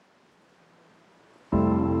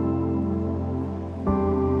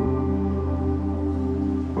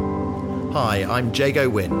Hi, I'm Jago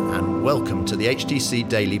Wynn, and welcome to the HTC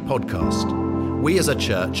Daily podcast. We as a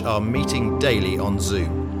church are meeting daily on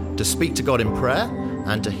Zoom to speak to God in prayer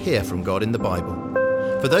and to hear from God in the Bible.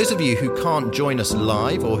 For those of you who can't join us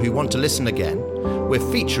live or who want to listen again,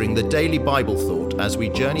 we're featuring the Daily Bible Thought as we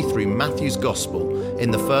journey through Matthew's Gospel in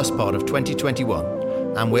the first part of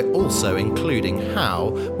 2021, and we're also including how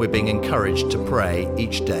we're being encouraged to pray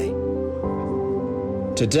each day.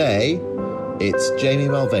 Today, it's Jamie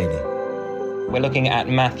Mulvaney. We're looking at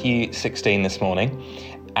Matthew 16 this morning.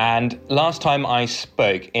 And last time I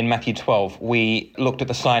spoke in Matthew 12, we looked at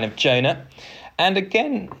the sign of Jonah. And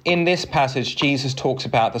again, in this passage, Jesus talks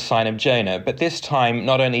about the sign of Jonah, but this time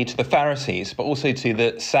not only to the Pharisees, but also to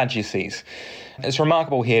the Sadducees. It's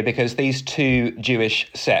remarkable here because these two Jewish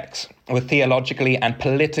sects were theologically and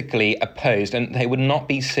politically opposed, and they would not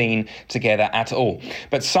be seen together at all.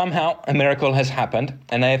 But somehow a miracle has happened,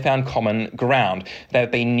 and they have found common ground. They've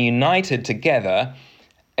been united together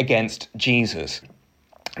against Jesus.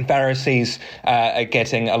 Pharisees are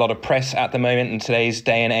getting a lot of press at the moment in today's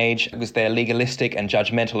day and age. It was their legalistic and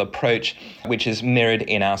judgmental approach, which is mirrored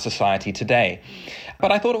in our society today.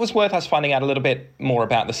 But I thought it was worth us finding out a little bit more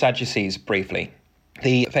about the Sadducees briefly.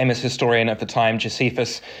 The famous historian of the time,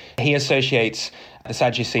 Josephus, he associates the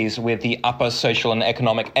Sadducees with the upper social and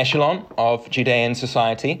economic echelon of Judean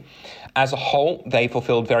society. As a whole, they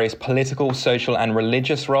fulfilled various political, social, and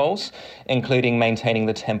religious roles, including maintaining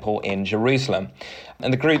the temple in Jerusalem.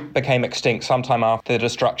 And the group became extinct sometime after the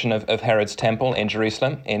destruction of Herod's temple in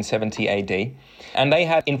Jerusalem in 70 AD. And they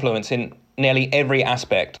had influence in nearly every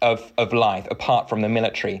aspect of life, apart from the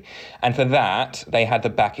military. And for that, they had the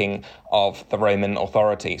backing of the Roman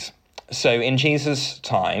authorities. So in Jesus'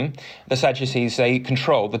 time, the Sadducees, they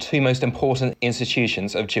controlled the two most important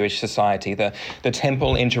institutions of Jewish society, the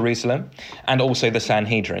temple in Jerusalem and also the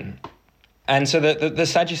Sanhedrin. And so the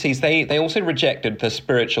Sadducees, they also rejected the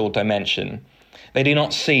spiritual dimension. They do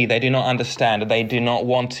not see, they do not understand, and they do not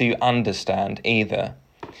want to understand either.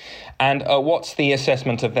 And what's the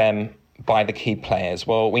assessment of them by the key players?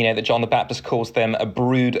 Well, we know that John the Baptist calls them a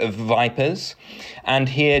brood of vipers, and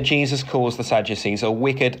here Jesus calls the Sadducees a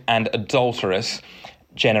wicked and adulterous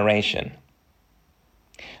generation.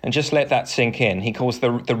 And just let that sink in. He calls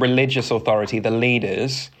the religious authority, the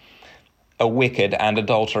leaders, a wicked and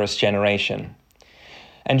adulterous generation.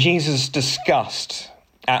 And Jesus' disgust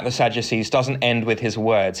at the Sadducees doesn't end with his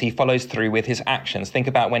words. He follows through with his actions. Think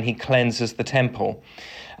about when he cleanses the temple.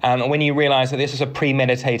 And when you realize that this is a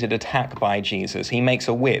premeditated attack by Jesus, he makes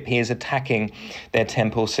a whip. He is attacking their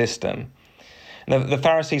temple system. The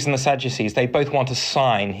Pharisees and the Sadducees, they both want a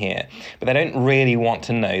sign here, but they don't really want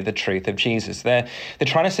to know the truth of Jesus. They're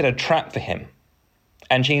trying to set a trap for him.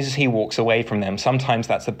 And Jesus, he walks away from them. Sometimes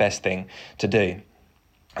that's the best thing to do.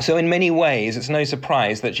 So in many ways, it's no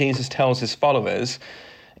surprise that Jesus tells his followers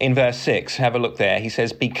in verse 6, have a look there. He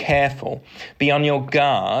says, "Be careful, be on your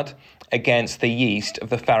guard against the yeast of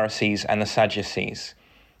the Pharisees and the Sadducees."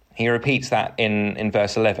 He repeats that in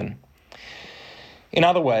verse 11. In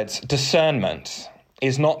other words, discernment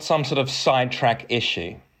is not some sort of sidetrack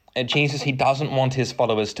issue. Jesus, he doesn't want his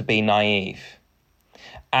followers to be naive.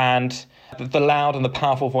 And the loud and the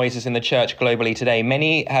powerful voices in the church globally today,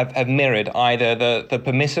 many have mirrored either the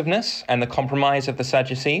permissiveness and the compromise of the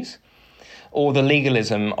Sadducees or the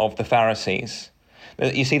legalism of the Pharisees.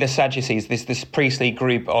 You see the Sadducees, this priestly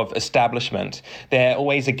group of establishment, they're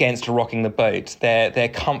always against rocking the boat. They're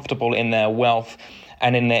comfortable in their wealth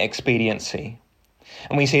and in their expediency.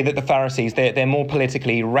 And we see that the Pharisees, they're more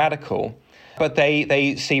politically radical, but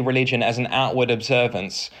they see religion as an outward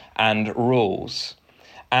observance and rules,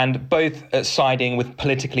 and both siding with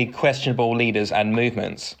politically questionable leaders and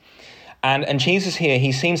movements. And Jesus here,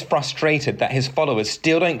 he seems frustrated that his followers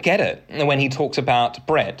still don't get it when he talks about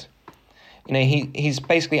bread. You know, he's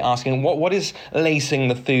basically asking, what is lacing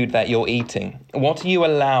the food that you're eating? What are you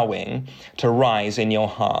allowing to rise in your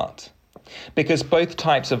heart? Because both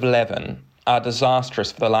types of leaven are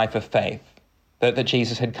disastrous for the life of faith that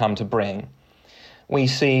Jesus had come to bring. We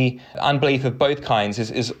see unbelief of both kinds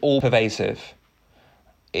is all pervasive.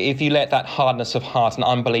 If you let that hardness of heart and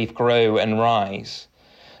unbelief grow and rise.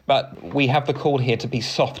 But we have the call here to be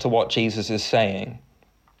soft to what Jesus is saying.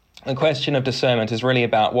 The question of discernment is really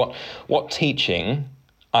about what teaching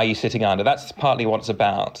are you sitting under? That's partly what it's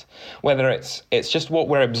about. Whether it's just what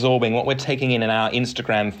we're absorbing, what we're taking in our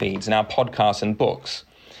Instagram feeds, in our podcasts and books.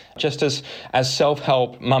 Just as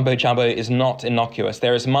self-help mumbo-jumbo is not innocuous,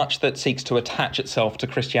 there is much that seeks to attach itself to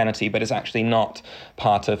Christianity, but is actually not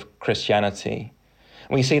part of Christianity.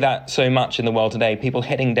 We see that so much in the world today, people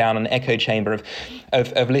heading down an echo chamber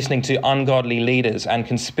of listening to ungodly leaders and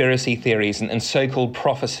conspiracy theories and so-called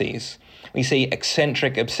prophecies, We see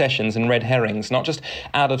eccentric obsessions and red herrings, not just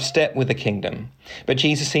out of step with the kingdom, but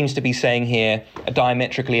Jesus seems to be saying here,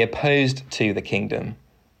 diametrically opposed to the kingdom.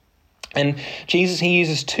 And Jesus, he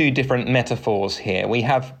uses two different metaphors here. We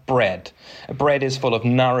have bread. Bread is full of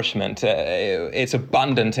nourishment. It's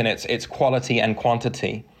abundant in its quality and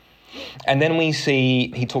quantity. And then we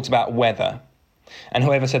see he talks about weather. And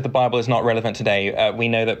whoever said the Bible is not relevant today, we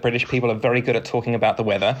know that British people are very good at talking about the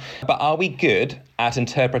weather. But are we good at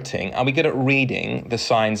interpreting? Are we good at reading the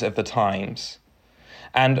signs of the times?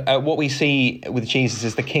 And what we see with Jesus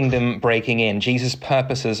is the kingdom breaking in, Jesus'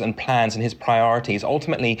 purposes and plans and his priorities.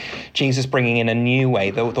 Ultimately, Jesus bringing in a new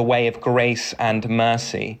way, the way of grace and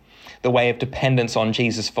mercy, the way of dependence on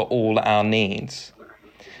Jesus for all our needs.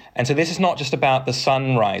 And so this is not just about the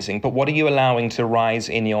sun rising, but what are you allowing to rise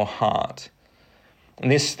in your heart? And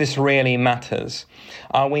this really matters.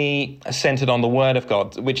 Are we centered on the word of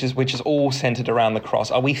God, which is all centered around the cross?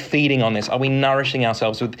 Are we feeding on this? Are we nourishing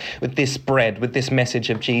ourselves with this bread, with this message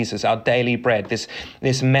of Jesus, our daily bread,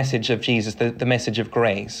 this message of Jesus, the message of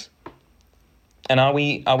grace? And are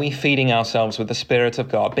we feeding ourselves with the Spirit of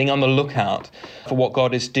God, being on the lookout for what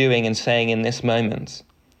God is doing and saying in this moment?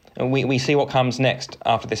 And we see what comes next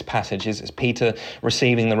after this passage is Peter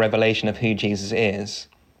receiving the revelation of who Jesus is.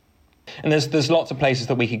 And there's lots of places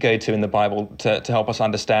that we could go to in the Bible to help us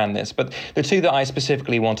understand this. But the two that I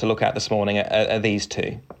specifically want to look at this morning are these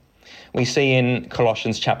two. We see in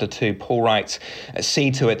Colossians chapter 2, Paul writes,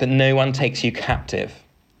 "See to it that no one takes you captive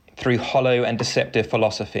through hollow and deceptive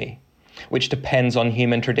philosophy, which depends on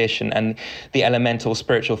human tradition and the elemental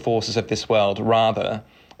spiritual forces of this world rather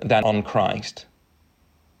than on Christ."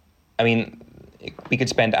 I mean, we could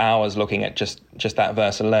spend hours looking at just that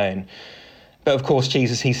verse alone. But of course,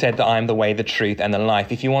 Jesus, he said that I am the way, the truth, and the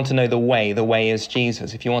life. If you want to know the way is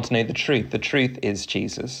Jesus. If you want to know the truth is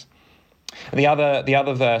Jesus. The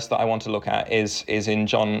other verse that I want to look at is in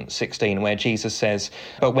John 16, where Jesus says,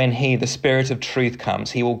 "But when he, the Spirit of truth,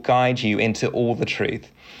 comes, he will guide you into all the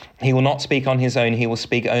truth. He will not speak on his own, he will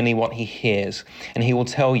speak only what he hears, and he will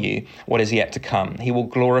tell you what is yet to come. He will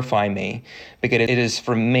glorify me, because it is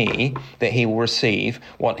from me that he will receive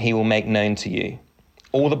what he will make known to you.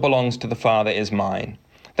 All that belongs to the Father is mine.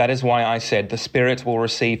 That is why I said, the Spirit will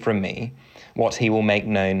receive from me what he will make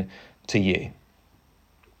known to you."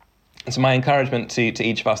 And so my encouragement to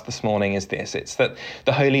each of us this morning is this. It's that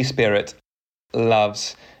the Holy Spirit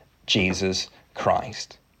loves Jesus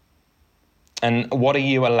Christ. And what are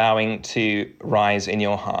you allowing to rise in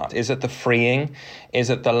your heart? Is it the freeing? Is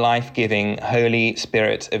it the life-giving Holy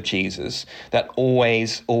Spirit of Jesus that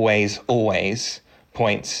always, always, always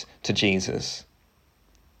points to Jesus?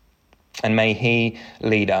 And may he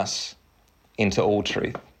lead us into all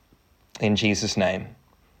truth. In Jesus' name,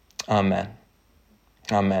 amen.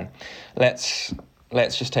 Amen. Let's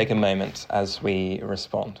just take a moment as we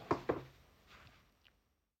respond.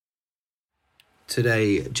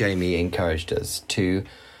 Today, Jamie encouraged us to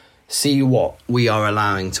see what we are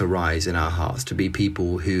allowing to rise in our hearts, to be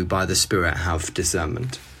people who by the Spirit have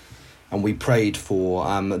discernment. And we prayed for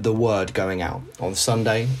the word going out on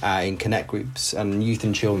Sunday in connect groups and youth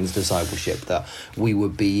and children's discipleship, that we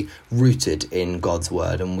would be rooted in God's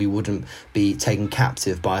word and we wouldn't be taken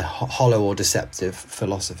captive by hollow or deceptive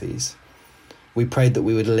philosophies. We prayed that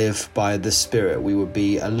we would live by the Spirit. We would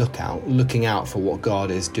be a looking out for what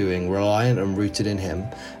God is doing, reliant and rooted in him,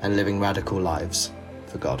 and living radical lives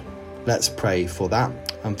for God. Let's pray for that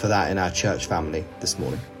and for that in our church family this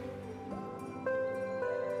morning.